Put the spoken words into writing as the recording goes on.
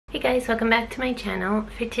guys, welcome back to my channel.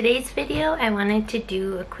 For today's video, I wanted to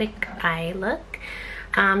do a quick eye look.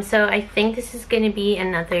 So I think this is going to be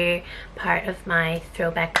another part of my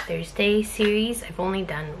Throwback Thursday series. I've only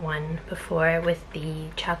done one before with the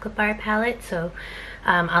chocolate bar palette, so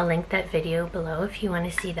I'll link that video below if you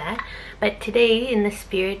want to see that. But today, in the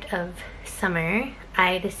spirit of summer,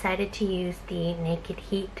 I decided to use the Naked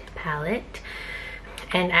Heat palette.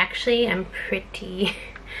 And actually, I'm pretty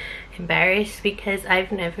embarrassed because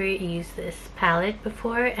I've never used this palette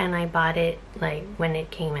before, and I bought it like when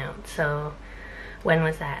it came out. So when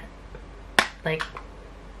was that? Like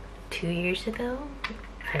 2 years ago?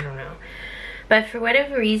 I don't know. But for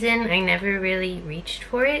whatever reason, I never really reached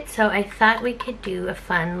for it. So I thought we could do a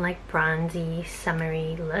fun, like bronzy,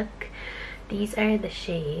 summery look. These are the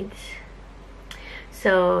shades.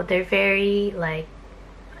 So they're very, like,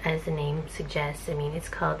 as the name suggests, I mean, it's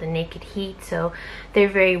called the Naked Heat, so they're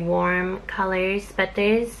very warm colors, but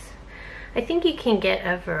I think you can get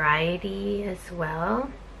a variety as well,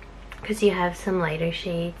 because you have some lighter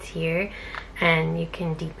shades here, and you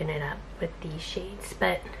can deepen it up with these shades.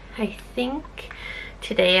 But I think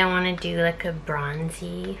today I want to do like a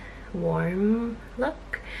bronzy, warm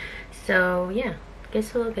look. So yeah, I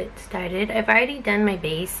guess we'll get started. I've already done my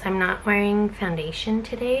base. I'm not wearing foundation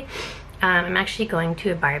today. I'm actually going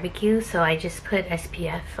to a barbecue, so I just put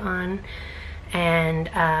SPF on, and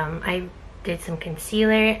I did some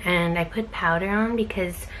concealer, and I put powder on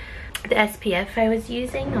because the SPF I was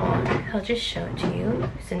using, I'll just show it to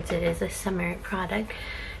you since it is a summer product.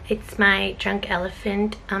 It's my Drunk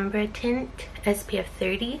Elephant Umbra Tint SPF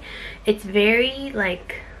 30. It's very,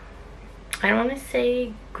 like, I don't want to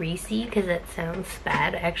say greasy because that sounds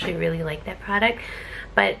bad. I actually really like that product,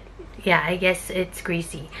 but yeah, I guess it's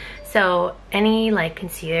greasy. So any like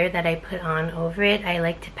concealer that I put on over it, I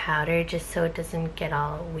like to powder just so it doesn't get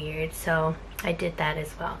all weird. So I did that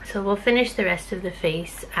as well. So we'll finish the rest of the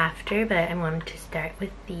face after, but I wanted to start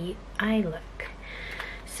with the eye look.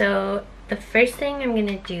 So the first thing I'm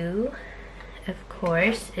gonna do, of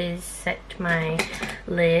course, is set my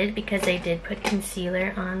lid, because I did put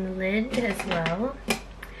concealer on the lid as well.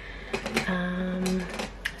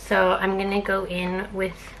 So I'm gonna go in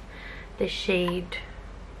with the shade.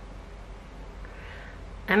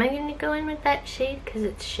 Am I gonna go in with that shade because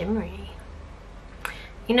it's shimmery?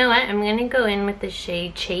 You know what? I'm gonna go in with the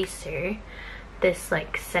shade Chaser, this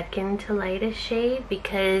like second to lightest shade,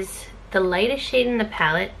 because the lightest shade in the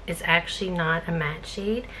palette is actually not a matte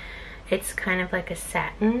shade. It's kind of like a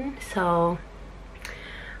satin, so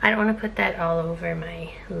I don't want to put that all over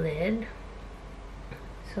my lid.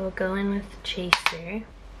 So we'll go in with Chaser.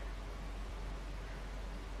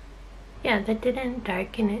 Yeah, that didn't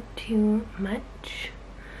darken it too much.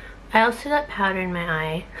 I also got powder in my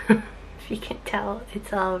eye. If you can tell,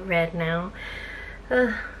 it's all red now.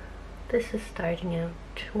 This is starting out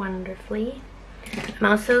wonderfully. I'm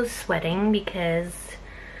also sweating because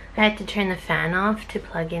I had to turn the fan off to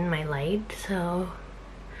plug in my light, so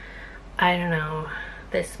I don't know.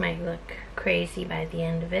 This might look crazy by the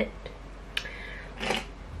end of it.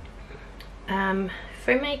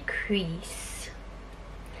 For my crease,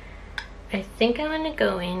 I think I'm gonna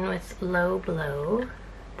go in with Low Blow,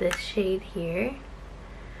 this shade here.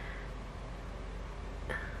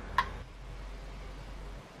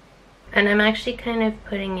 And I'm actually kind of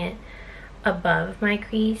putting it above my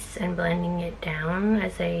crease and blending it down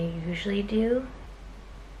as I usually do. You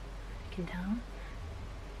can tell.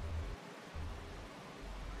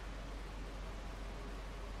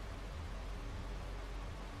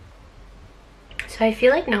 So I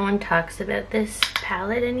feel like no one talks about this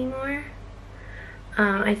palette anymore.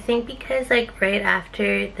 I think because like right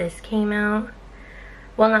after this came out,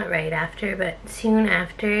 well, not right after, but soon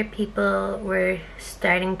after, people were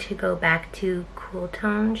starting to go back to cool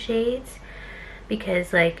tone shades,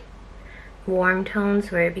 because like warm tones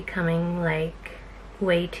were becoming like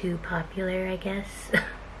way too popular, I guess.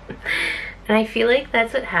 And I feel like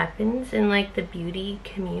that's what happens in like the beauty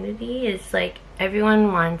community, is like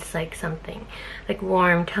everyone wants like something like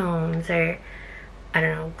warm tones, or I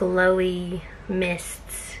don't know, glowy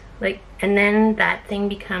mists, like, and then that thing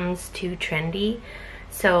becomes too trendy,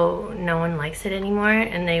 so no one likes it anymore,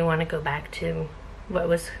 and they want to go back to what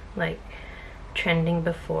was like trending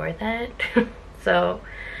before that. So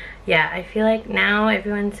yeah, I feel like now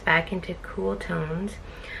everyone's back into cool tones.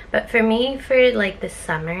 But for me, for like the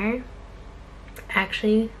summer,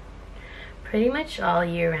 actually pretty much all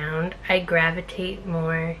year round, I gravitate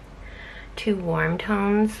more to warm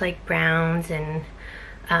tones like browns and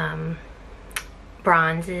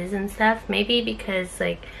bronzes and stuff. Maybe because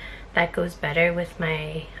like that goes better with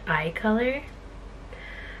my eye color.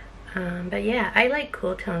 But yeah, I like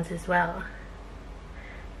cool tones as well.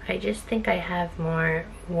 I just think I have more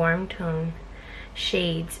warm tone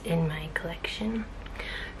shades in my collection.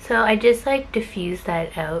 So I just like diffuse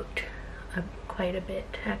that out quite a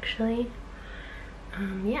bit actually.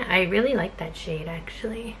 Yeah, I really like that shade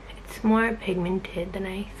actually. It's more pigmented than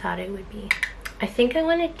I thought it would be. I think I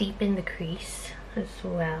want to deepen the crease as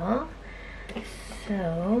well.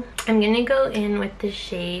 So I'm gonna go in with the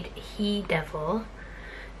shade He Devil.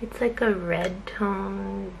 It's like a red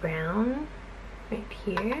tone brown right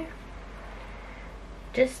here.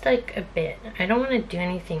 Just like a bit. I don't want to do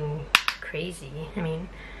anything crazy. I mean,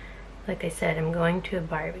 like I said, I'm going to a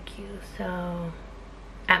barbecue, so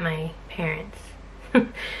at my parents'.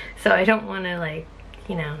 So I don't want to, like,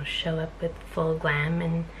 you know, show up with full glam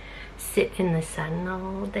and sit in the sun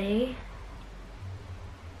all day.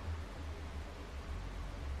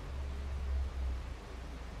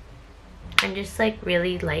 I'm just like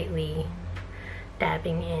really lightly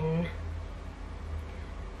dabbing in.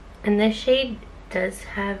 And this shade does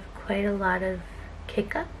have quite a lot of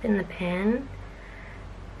kick up in the pan.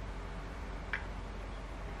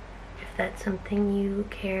 If that's something you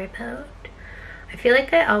care about. I feel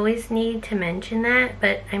like I always need to mention that,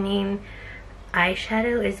 but I mean,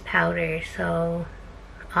 eyeshadow is powder, so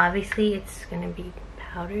obviously it's gonna be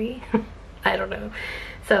powdery. I don't know.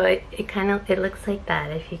 So it kind of, it looks like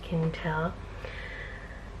that, if you can tell.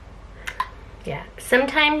 Yeah,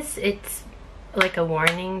 sometimes it's like a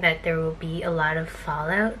warning that there will be a lot of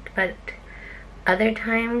fallout, but other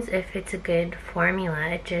times if it's a good formula,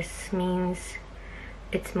 it just means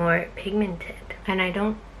it's more pigmented. And I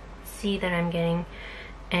don't see that I'm getting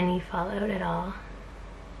any fallout at all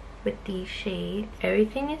with these shades.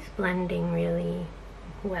 Everything is blending really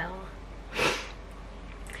well.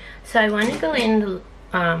 So I want to go in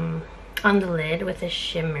on the lid with a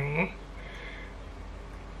shimmer,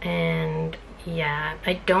 and yeah,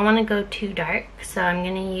 I don't want to go too dark, so I'm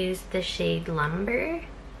gonna use the shade Lumber.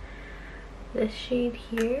 This shade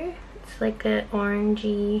here, it's like a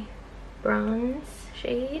orangey bronze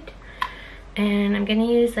shade, and I'm gonna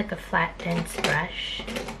use like a flat dense brush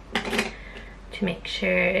to make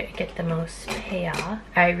sure I get the most payoff.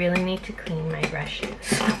 I really need to clean my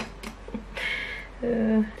brushes.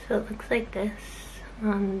 So it looks like this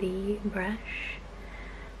on the brush.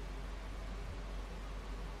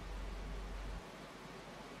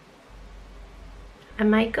 I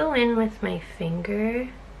might go in with my finger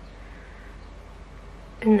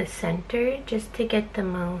in the center just to get the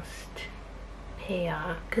most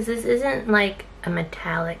payoff, because this isn't like a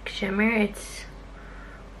metallic shimmer, it's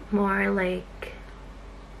more like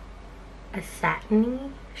a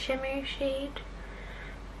satiny shimmer shade,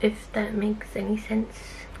 if that makes any sense.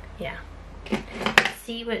 Yeah. Let's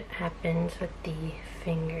see what happens with the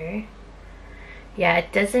finger. Yeah,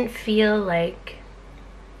 it doesn't feel like,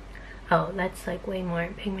 oh, that's like way more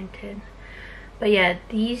pigmented. But yeah,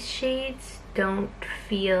 these shades don't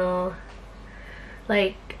feel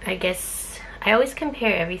like, I guess, I always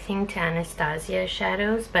compare everything to Anastasia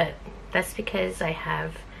shadows, but that's because I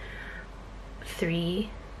have 3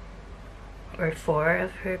 or 4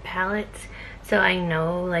 of her palettes, so I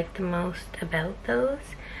know like the most about those.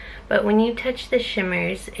 But when you touch the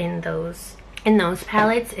shimmers in those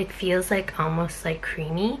palettes, it feels like almost like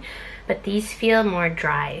creamy, but these feel more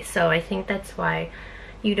dry, so I think that's why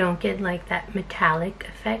you don't get like that metallic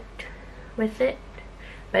effect with it,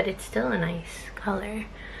 but it's still a nice color, you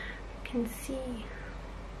can see.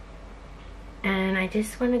 And I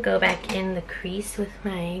just want to go back in the crease with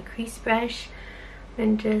my crease brush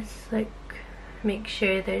and just like make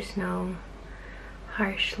sure there's no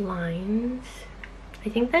harsh lines. I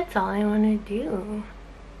think that's all I want to do.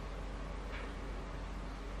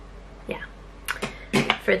 Yeah,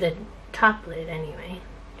 for the top lid anyway.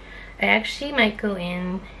 I actually might go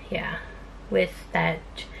in, yeah, with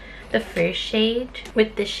the first shade,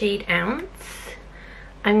 with the shade Ounce.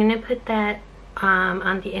 I'm gonna put that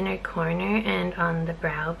on the inner corner and on the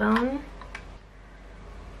brow bone.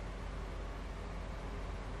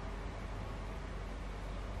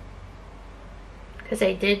 Because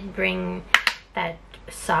I did bring that,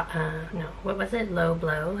 no, what was it, Low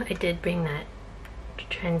Blow. I did bring that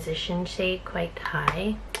transition shade quite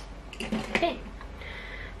high. Okay,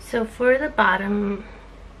 so for the bottom,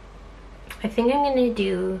 I think I'm gonna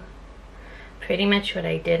do pretty much what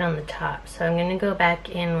I did on the top. So I'm gonna go back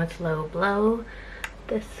in with Low Blow,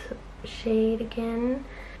 this shade again,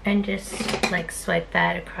 and just like swipe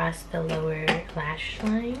that across the lower lash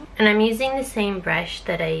line. And I'm using the same brush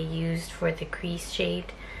that I used for the crease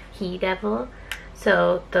shade He Devil,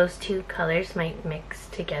 So those two colors might mix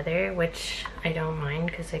together, which I don't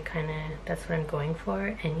mind because that's what I'm going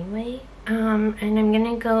for anyway. And I'm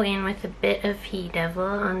gonna go in with a bit of He Devil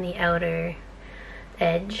on the outer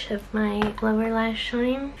edge of my lower lash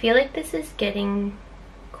line. I feel like this is getting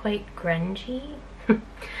quite grungy.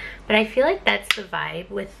 But I feel like that's the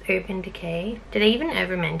vibe with Urban Decay. Did I even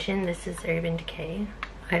ever mention this is Urban Decay?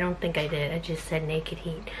 I don't think I did. I just said Naked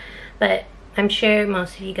Heat. But I'm sure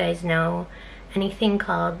most of you guys know anything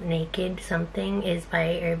called Naked something is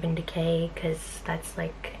by Urban Decay, because that's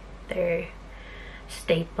like their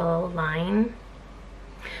staple line.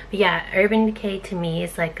 But yeah, Urban Decay to me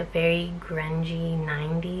is like a very grungy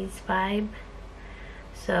 90s vibe.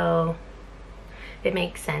 So it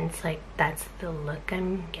makes sense, like that's the look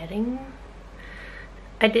I'm getting.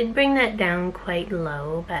 I did bring that down quite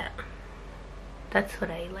low, but that's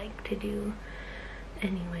what I like to do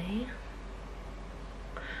anyway.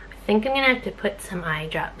 I think I'm gonna have to put some eye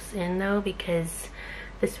drops in though, because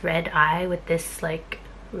this red eye with this like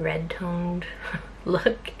red toned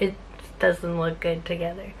look, it doesn't look good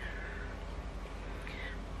together.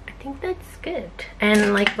 I think that's good.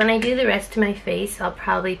 And like when I do the rest of my face, I'll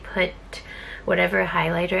probably put whatever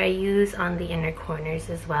highlighter I use on the inner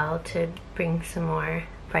corners as well to bring some more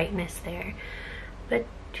brightness there. But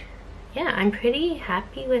yeah, I'm pretty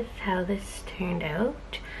happy with how this turned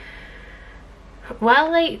out.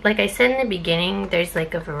 While like I said in the beginning, there's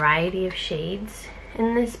like a variety of shades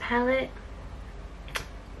in this palette.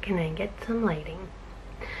 Can I get some lighting?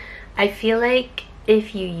 I feel like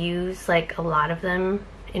if you use like a lot of them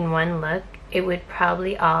in one look, it would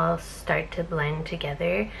probably all start to blend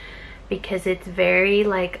together, because it's very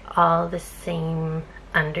like all the same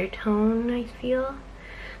undertone, I feel.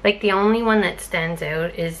 Like the only one that stands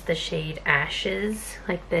out is the shade Ashes,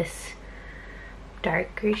 like this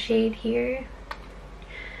darker shade here.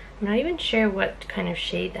 I'm not even sure what kind of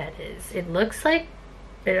shade that is. It looks like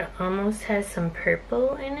it almost has some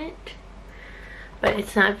purple in it, but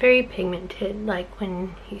it's not very pigmented like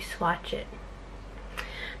when you swatch it.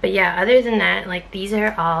 But yeah, other than that, like these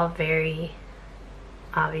are all very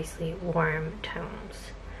obviously warm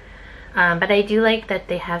tones. But I do like that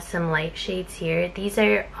they have some light shades here. These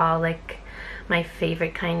are all like my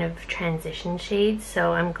favorite kind of transition shades,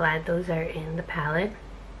 so I'm glad those are in the palette.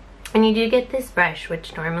 And you do get this brush,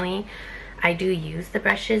 which normally I do use the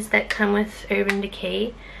brushes that come with Urban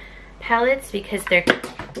Decay palettes because they're...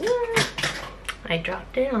 I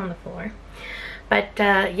dropped it on the floor. But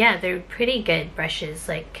yeah, they're pretty good brushes.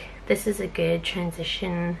 Like this is a good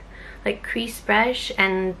transition like crease brush,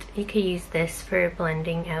 and you could use this for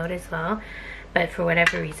blending out as well. But for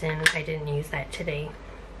whatever reason, I didn't use that today.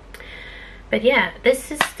 But yeah,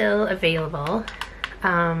 this is still available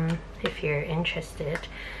if you're interested.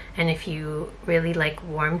 And if you really like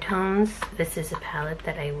warm tones, this is a palette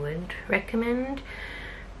that I would recommend.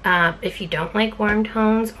 If you don't like warm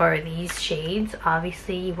tones or these shades,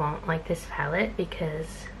 obviously you won't like this palette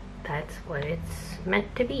because that's what it's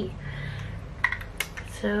meant to be.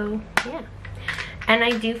 So yeah. And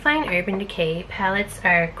I do find Urban Decay palettes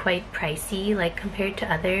are quite pricey, like compared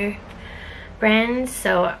to other brands.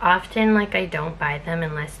 So often like I don't buy them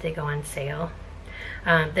unless they go on sale.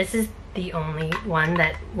 This is the only one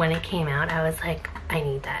that when it came out I was like, I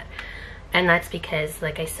need that. And that's because,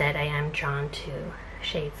 like I said, I am drawn to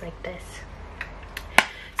shades like this.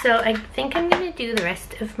 So I think I'm gonna do the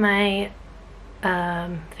rest of my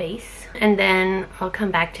face, and then I'll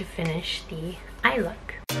come back to finish the eye look.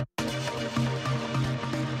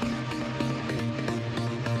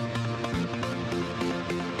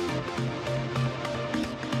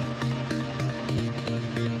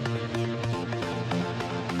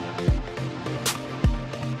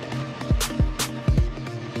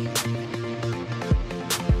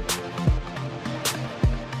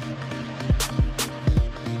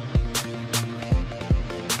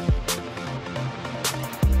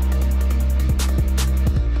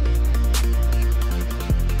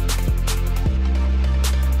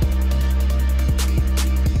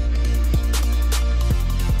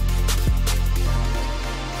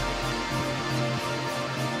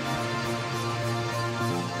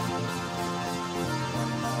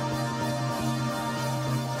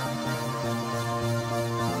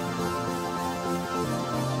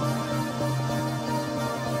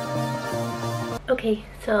 Okay,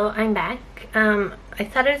 so I'm back. I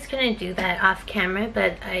thought I was gonna do that off camera,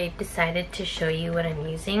 but I decided to show you what I'm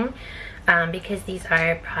using because these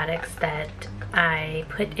are products that I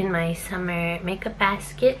put in my summer makeup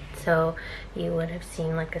basket, so you would have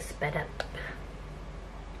seen like a sped up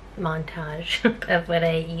montage of what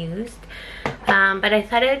I used. But I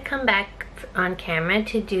thought I'd come back on camera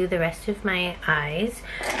to do the rest of my eyes.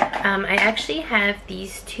 I actually have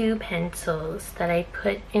these two pencils that I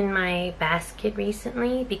put in my basket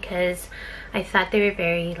recently because I thought they were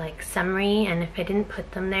very like summery, and if I didn't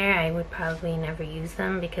put them there I would probably never use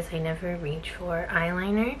them because I never reach for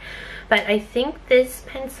eyeliner. But I think this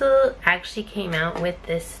pencil actually came out with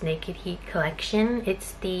this Naked Heat collection.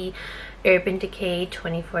 It's the Urban Decay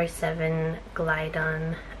 24/7 Glide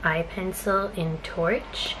On eye pencil in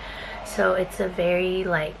Torch. So it's a very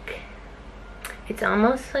like, it's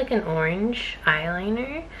almost like an orange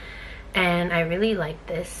eyeliner, and I really like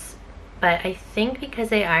this. But I think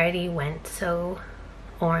because I already went so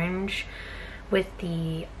orange with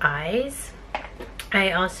the eyes,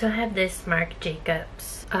 I also have this Marc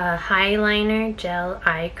Jacobs highliner gel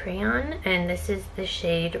eye crayon, and this is the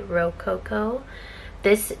shade Rococo.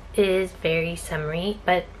 This is very summery,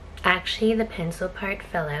 but actually the pencil part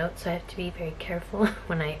fell out, so I have to be very careful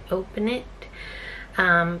when I open it.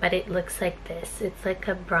 But it looks like this. It's like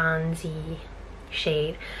a bronzy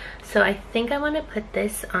shade. So I think I want to put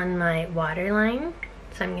this on my waterline.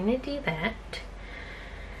 So I'm going to do that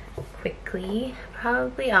quickly,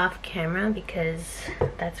 probably off camera because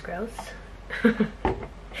that's gross.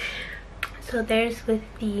 So there's with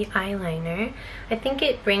the eyeliner. I think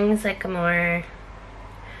it brings like a more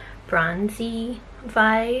bronzy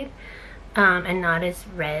vibe, and not as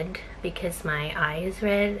red because my eye is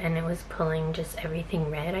red and it was pulling just everything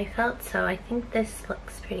red, I felt. So I think this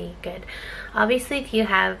looks pretty good. Obviously if you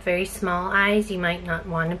have very small eyes you might not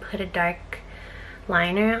want to put a dark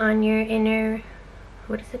liner on your inner,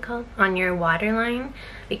 what is it called, on your waterline,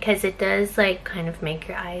 because it does like kind of make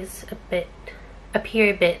your eyes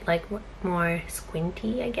appear a bit like more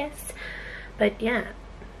squinty, I guess. But yeah,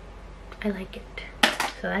 I like it.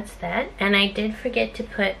 So that's that. And I did forget to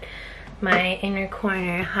put my inner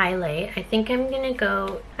corner highlight. I think I'm gonna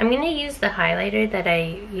use the highlighter that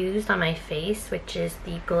I used on my face, which is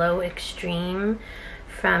the Glow Extreme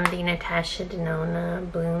from the Natasha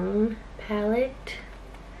Denona Bloom palette.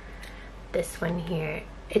 This one here.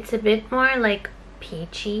 It's a bit more like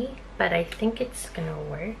peachy, but I think it's gonna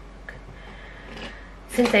work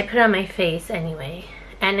since I put it on my face anyway.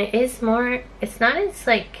 And it is more, it's not as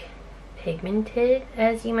like pigmented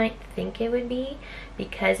as you might think it would be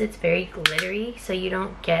because it's very glittery, so you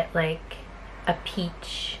don't get like a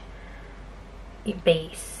peach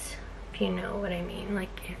base, if you know what I mean.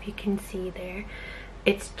 Like if you can see there,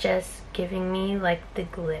 it's just giving me like the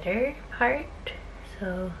glitter part.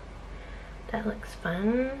 So that looks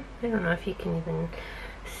fun. I don't know if you can even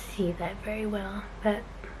see that very well, but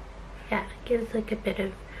yeah, it gives like a bit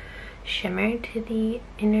of shimmer to the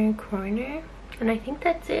inner corner. And I think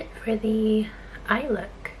that's it for the eye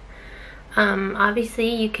look. Obviously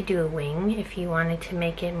you could do a wing if you wanted to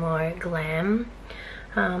make it more glam,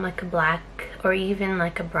 like a black or even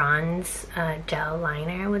like a bronze gel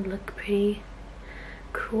liner would look pretty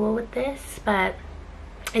cool with this, but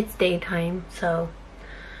it's daytime so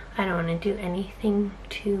I don't want to do anything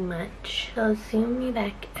too much. I'll zoom me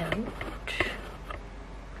back out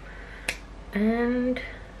and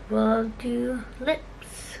we'll do lips.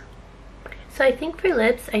 So I think for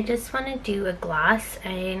lips, I just want to do a gloss,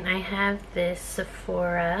 and I have this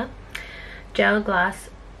Sephora Gel Gloss,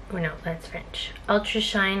 oh no, that's French, Ultra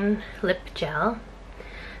Shine Lip Gel.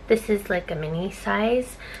 This is like a mini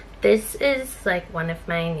size. This is like one of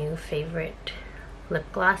my new favorite lip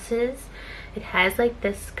glosses. It has like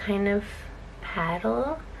this kind of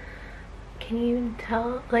paddle. Can you even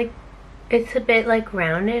tell? Like it's a bit like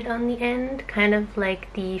rounded on the end, kind of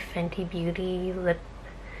like the Fenty Beauty lip,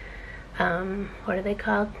 what are they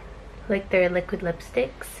called? Like their liquid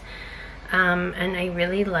lipsticks. And I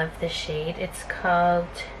really love the shade. It's called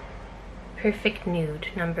Perfect Nude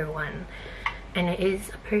 #1, and it is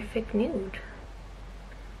a perfect nude.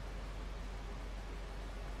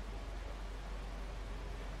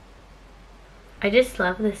 I just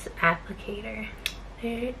love this applicator.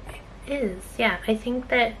 There it is. Yeah, I think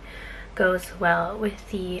that goes well with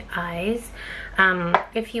the eyes.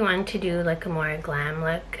 If you want to do like a more glam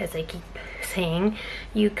look, as I keep saying,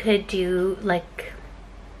 you could do like,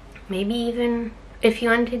 maybe even if you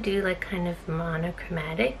want to do like kind of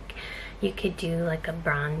monochromatic, you could do like a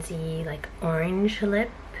bronzy, like orange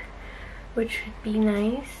lip, which would be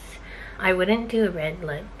nice. I wouldn't do a red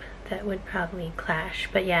lip, that would probably clash,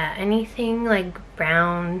 but yeah, anything like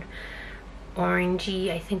brown,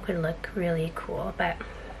 orangey, I think would look really cool. But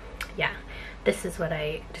yeah, this is what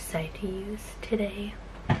I decided to use today.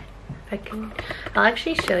 I'll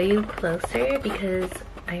actually show you closer because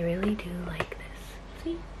I really do like this.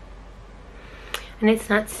 See? And it's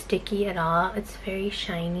not sticky at all. It's very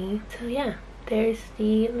shiny. So yeah, there's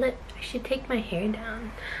the lip. I should take my hair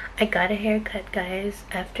down. I got a haircut, guys,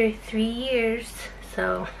 after 3 years,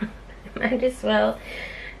 so might as well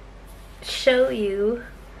show you.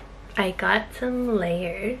 I got some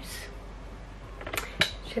layers.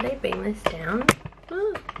 Should I bring this down?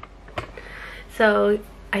 Ooh. So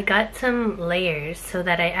I got some layers so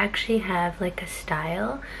that I actually have like a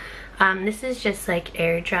style. This is just like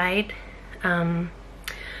air dried,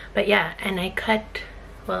 but yeah, and I cut,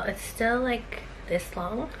 well, it's still like this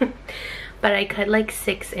long, but I cut like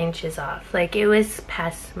 6 inches off. Like, it was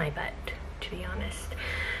past my butt, to be honest.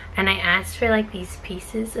 And I asked for like these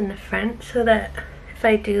pieces in the front so that if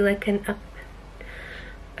I do like an up,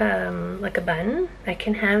 like a bun, I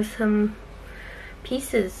can have some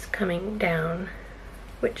pieces coming down,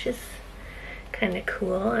 which is kind of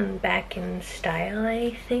cool and back in style,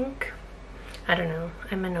 I think. I don't know,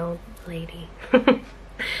 I'm an old lady.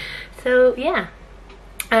 So yeah,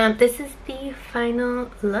 this is the final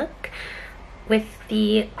look with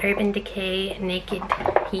the Urban Decay Naked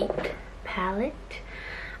Heat palette.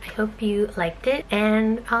 I hope you liked it,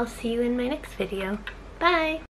 and I'll see you in my next video. Bye!